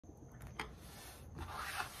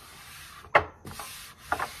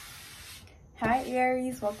Hi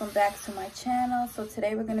Aries, welcome back to my channel. So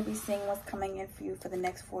today we're going to be seeing what's coming in for you for the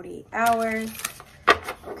next 48 hours.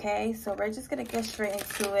 Okay, so we're just going to get straight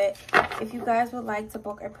into it. If you guys would like to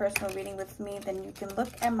book a personal reading with me, then you can look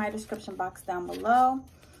at my description box down below.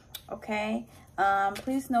 Okay,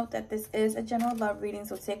 please note that this is a general love reading,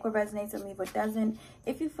 so take what resonates and leave what doesn't.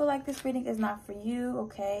 If you feel like this reading is not for you,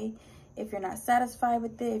 okay, if you're not satisfied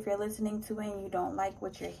with it, if you're listening to it and you don't like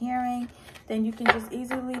what you're hearing, then you can just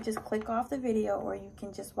easily just click off the video, or you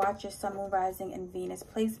can just watch your sun, moon, rising, and Venus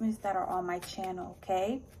placements that are on my channel,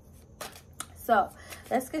 okay? So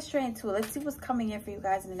let's get straight into it. Let's see what's coming in for you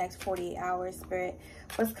guys in the next 48 hours, Spirit.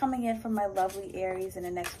 What's coming in from my lovely Aries in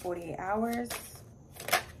the next 48 hours?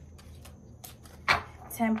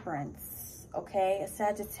 Temperance, okay? A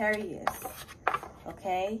Sagittarius,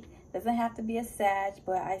 okay? Doesn't have to be a Sag,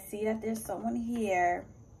 but I see that there's someone here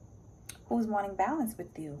who's wanting balance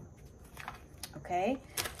with you, okay?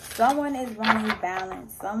 Someone is wanting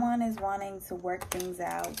balance. Someone is wanting to work things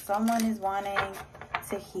out. Someone is wanting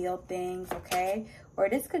to heal things, okay? Or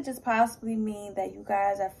this could just possibly mean that you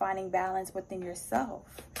guys are finding balance within yourself,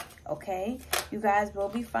 okay? You guys will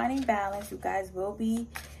be finding balance. You guys will be,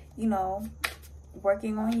 you know,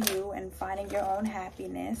 working on you and finding your own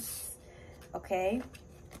happiness, okay?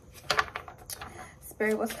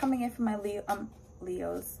 Spirit, what's coming in for my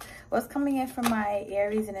Leos? What's coming in for my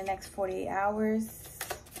Aries in the next 48 hours?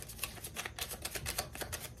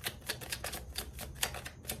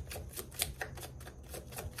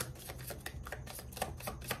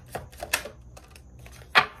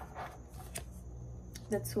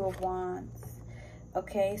 The Two of Wands.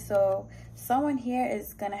 Okay, so someone here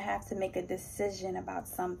is going to have to make a decision about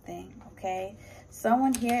something, okay?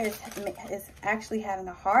 Someone here is actually having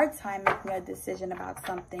a hard time making a decision about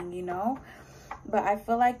something, you know? But I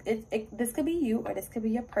feel like this could be you, or this could be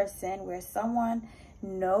your person, where someone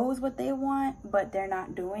knows what they want, but they're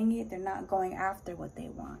not doing it. They're not going after what they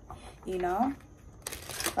want, you know?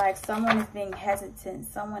 Like someone is being hesitant.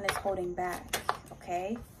 Someone is holding back,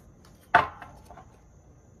 okay?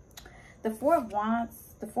 The Four of Wands.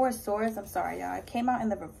 The Four of Swords, I'm sorry, y'all. It came out in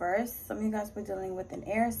the reverse. Some of you guys were dealing with an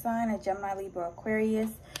air sign, a Gemini, Libra,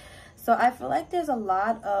 Aquarius. So I feel like there's a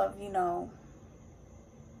lot of, you know,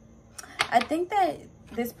 I think that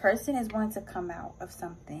this person is wanting to come out of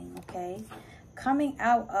something, okay? Coming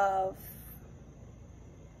out of,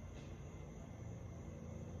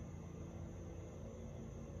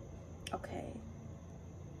 okay.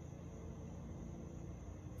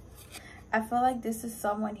 I feel like this is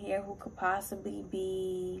someone here who could possibly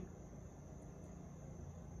be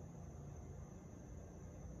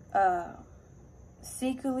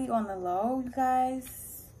secretly on the low, you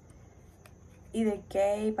guys. Either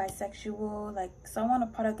gay, bisexual, like someone a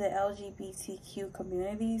part of the LGBTQ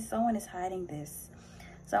community. Someone is hiding this.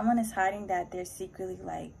 Someone is hiding that they're secretly,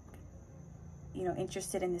 like, you know,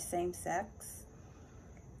 interested in the same sex.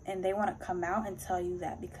 And they want to come out and tell you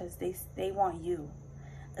that because they want you.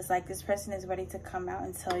 It's like this person is ready to come out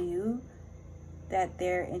and tell you that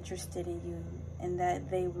they're interested in you and that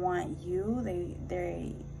they want you.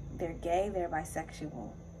 They're gay, they're bisexual.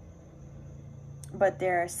 But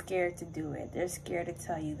they're scared to do it. They're scared to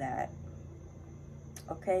tell you that.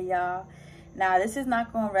 Okay, y'all? Now, this is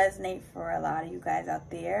not going to resonate for a lot of you guys out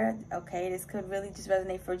there. Okay, this could really just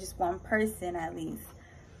resonate for just one person at least.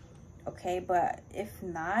 Okay, but if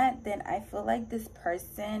not, then I feel like this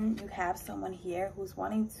person, you have someone here who's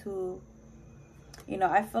wanting to, you know,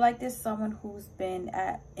 I feel like there's someone who's been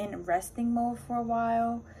in resting mode for a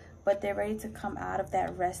while, but they're ready to come out of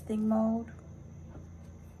that resting mode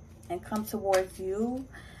and come towards you.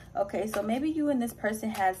 Okay, so maybe you and this person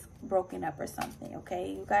has broken up or something, okay?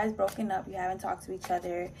 You guys broken up, you haven't talked to each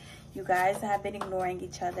other, you guys have been ignoring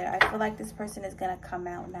each other. I feel like this person is going to come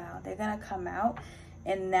out now. They're going to come out.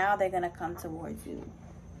 And now they're going to come towards you.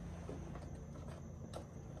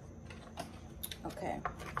 Okay.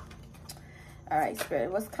 All right,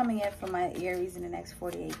 Spirit. What's coming in for my Aries in the next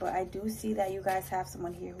 48? But I do see that you guys have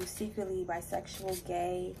someone here who's secretly bisexual,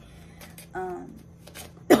 gay,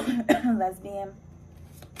 lesbian.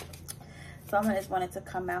 Someone is wanting to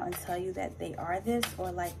come out and tell you that they are this,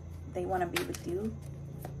 or like they want to be with you.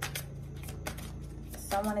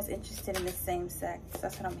 Someone is interested in the same sex.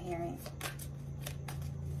 That's what I'm hearing.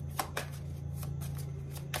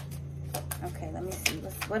 Okay, let me see.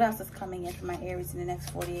 What else is coming in for my Aries in the next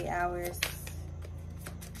 48 hours?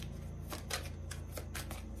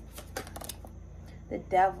 The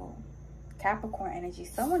Devil. Capricorn energy.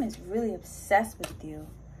 Someone is really obsessed with you.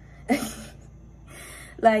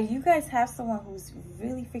 Like, you guys have someone who's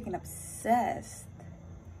really freaking obsessed.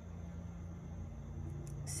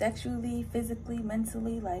 Sexually, physically,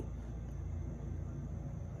 mentally. Like,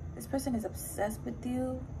 person is obsessed with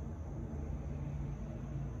you.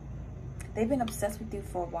 They've been obsessed with you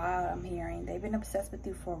for a while, I'm hearing. They've been obsessed with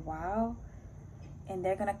you for a while. And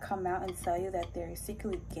they're going to come out and tell you that they're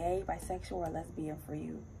secretly gay, bisexual, or lesbian for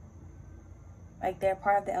you. Like, they're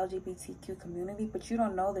part of the LGBTQ community, but you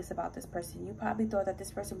don't know this about this person. You probably thought that this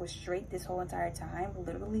person was straight this whole entire time.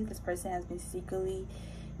 Literally, this person has been secretly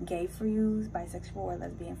gay for you, bisexual, or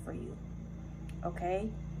lesbian for you. Okay?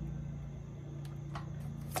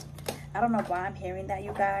 I don't know why I'm hearing that,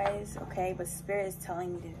 you guys. Okay? But Spirit is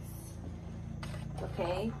telling me this.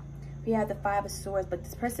 Okay? We have the 5 of Swords, but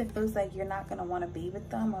this person feels like you're not going to want to be with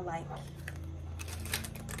them, or like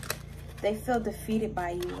they feel defeated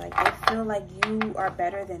by you. Like they feel like you are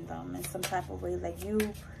better than them in some type of way. Like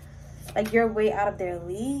you're way out of their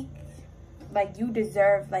league. Like you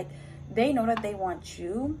deserve, like they know that they want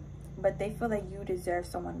you, but they feel like you deserve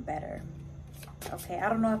someone better. Okay, I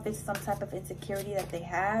don't know if it's some type of insecurity that they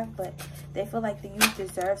have, but they feel like you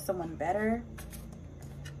deserve someone better.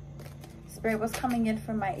 Spirit, what's coming in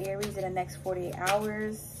from my Aries in the next 48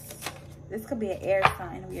 hours? This could be an air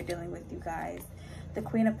sign we are dealing with, you guys. The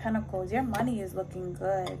Queen of Pentacles. Your money is looking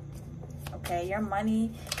good. Okay, your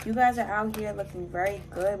money. You guys are out here looking very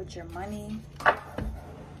good with your money.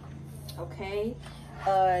 Okay.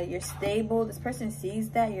 You're stable. This person sees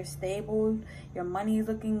that. You're stable. Your money is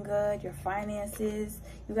looking good. Your finances.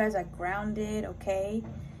 You guys are grounded. Okay.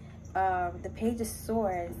 The Page of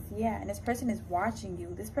Swords, yeah, and this person is watching you.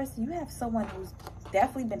 This person, you have someone who's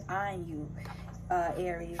definitely been eyeing you,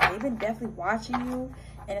 Aries. They've been definitely watching you,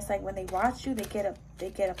 and it's like when they watch you, they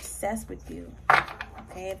get obsessed with you.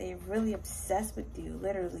 Okay, they're really obsessed with you,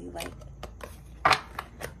 literally, like.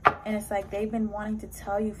 And it's like they've been wanting to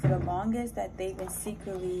tell you for the longest that they've been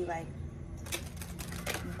secretly like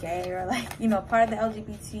gay, or like, you know, part of the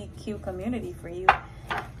LGBTQ community for you.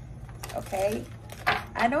 Okay.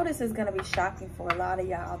 I know this is going to be shocking for a lot of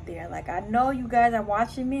y'all out there. Like, I know you guys are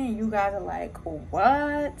watching me and you guys are like,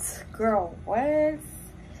 what? Girl, what?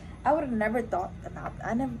 I would have never thought about,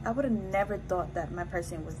 I would have never thought that my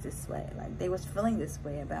person was this way. Like, they was feeling this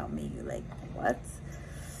way about me. Like, what?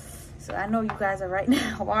 So I know you guys are right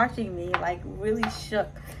now watching me, like, really shook.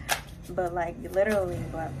 But, like, literally,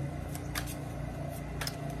 but.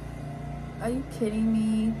 Are you kidding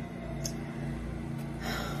me?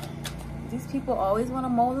 These people always want to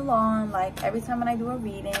mow the lawn. Like, every time when I do a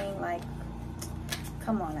reading, like,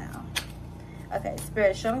 come on now. Okay,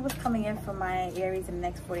 Spirit, show me what's coming in for my Aries in the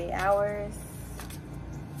next 48 hours.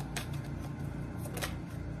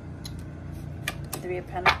 3 of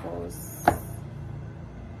Pentacles.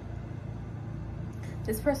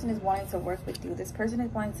 This person is wanting to work with you. This person is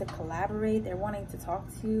wanting to collaborate. They're wanting to talk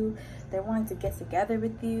to you. They're wanting to get together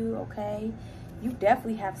with you, okay? You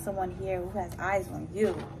definitely have someone here who has eyes on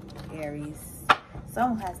you, Aries.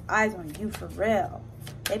 Someone has eyes on you for real.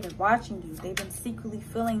 They've been watching you. They've been secretly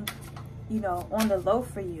feeling, you know, on the low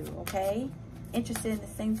for you, okay? Interested in the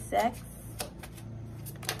same sex.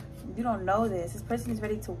 You don't know this. This person is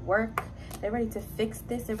ready to work. They're ready to fix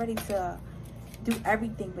this. They're ready to do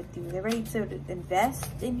everything with you. They're ready to invest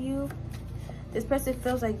in you. This person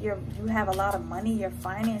feels like you have a lot of money. Your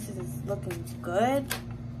finances is looking good.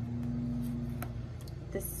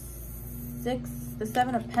 The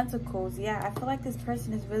 7 of Pentacles. Yeah, I feel like this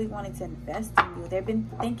person is really wanting to invest in you. They've been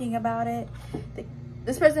thinking about it.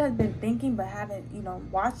 This person has been thinking, but haven't, you know,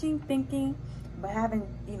 watching, thinking, but haven't,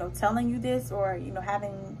 you know, telling you this, or, you know,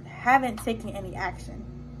 haven't taken any action.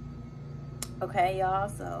 Okay, y'all.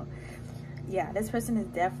 So yeah, this person is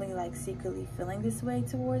definitely like secretly feeling this way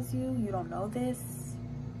towards you. You don't know this.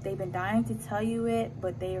 They've been dying to tell you it,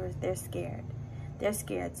 but they're scared. They're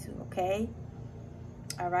scared too, okay?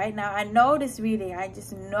 All right, now I know this reading. I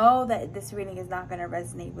just know that this reading is not going to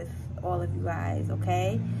resonate with all of you guys,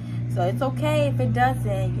 okay? So it's okay if it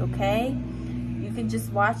doesn't, okay? You can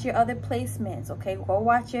just watch your other placements, okay? Go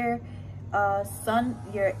watch your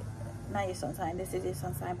not your sun sign. This is your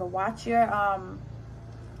sun sign, but watch your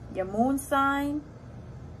moon sign,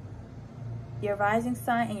 your rising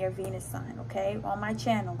sign, and your Venus sign, okay? On my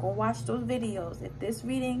channel, go watch those videos. If this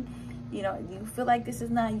reading, you know, you feel like this is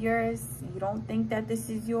not yours, you don't think that this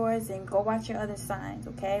is yours, and go watch your other signs,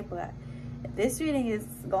 okay? But this reading is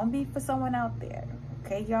gonna be for someone out there,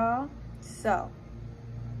 okay, y'all? So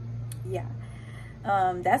yeah,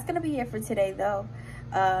 that's gonna be it for today, though.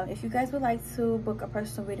 If you guys would like to book a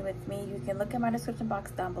personal reading with me, you can look at my description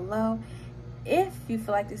box down below. If you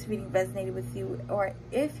feel like this reading resonated with you, or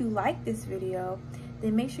if you like this video,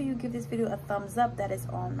 then make sure you give this video a thumbs up. That is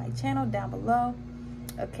on my channel down below,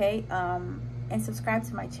 okay? And subscribe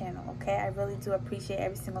to my channel, okay? I really do appreciate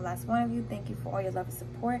every single last one of you. Thank you for all your love and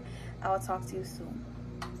support. I will talk to you soon.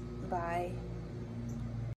 Bye.